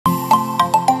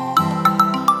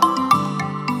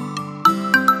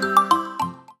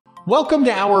Welcome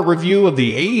to our review of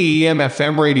the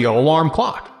AEM-FM radio alarm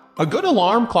clock. A good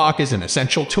alarm clock is an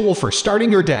essential tool for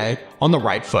starting your day on the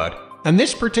right foot, and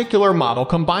this particular model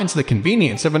combines the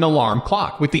convenience of an alarm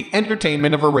clock with the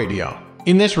entertainment of a radio.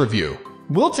 In this review,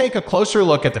 we'll take a closer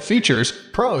look at the features,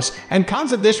 pros, and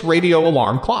cons of this radio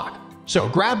alarm clock. So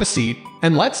grab a seat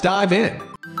and let's dive in.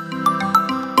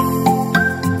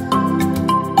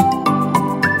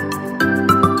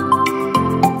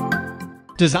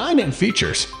 Design and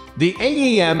features. The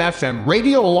AEM-FM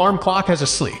radio alarm clock has a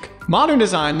sleek, modern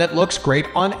design that looks great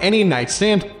on any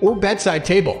nightstand or bedside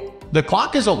table. The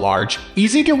clock is a large,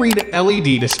 easy-to-read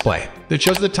LED display that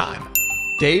shows the time,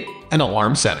 date, and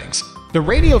alarm settings. The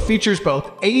radio features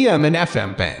both AM and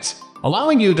FM bands,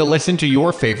 allowing you to listen to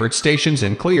your favorite stations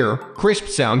in clear, crisp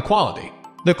sound quality.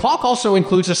 The clock also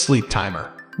includes a sleep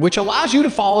timer, which allows you to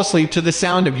fall asleep to the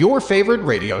sound of your favorite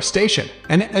radio station,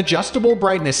 and an adjustable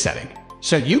brightness setting,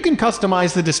 so you can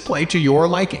customize the display to your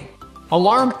liking.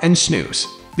 Alarm and snooze.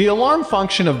 The alarm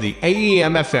function of the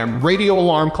AEM-FM radio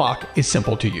alarm clock is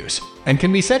simple to use and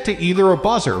can be set to either a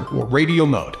buzzer or radio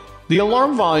mode. The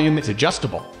alarm volume is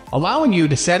adjustable, allowing you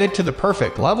to set it to the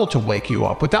perfect level to wake you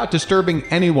up without disturbing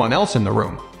anyone else in the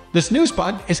room. The snooze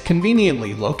button is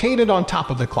conveniently located on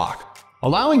top of the clock,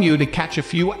 allowing you to catch a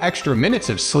few extra minutes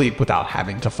of sleep without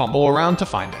having to fumble around to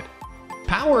find it.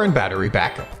 Power and battery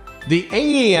backup. The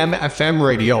AEM-FM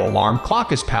radio alarm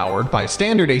clock is powered by a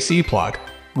standard AC plug,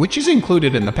 which is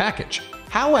included in the package.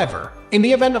 However, in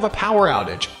the event of a power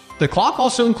outage, the clock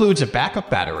also includes a backup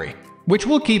battery, which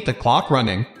will keep the clock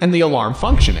running and the alarm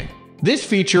functioning. This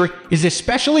feature is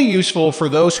especially useful for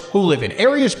those who live in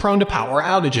areas prone to power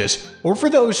outages, or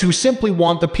for those who simply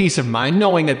want the peace of mind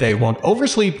knowing that they won't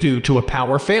oversleep due to a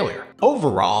power failure.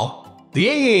 Overall, the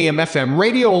AEM-FM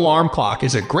radio alarm clock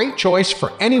is a great choice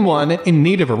for anyone in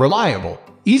need of a reliable,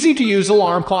 easy-to-use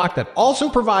alarm clock that also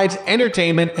provides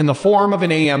entertainment in the form of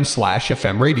an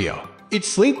AM/FM radio. Its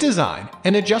sleek design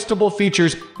and adjustable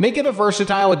features make it a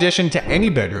versatile addition to any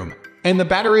bedroom, and the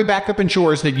battery backup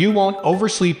ensures that you won't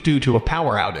oversleep due to a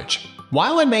power outage.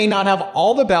 While it may not have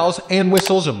all the bells and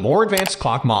whistles of more advanced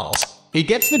clock models, it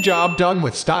gets the job done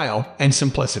with style and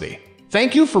simplicity.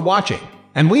 Thank you for watching,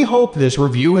 and we hope this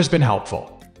review has been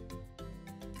helpful.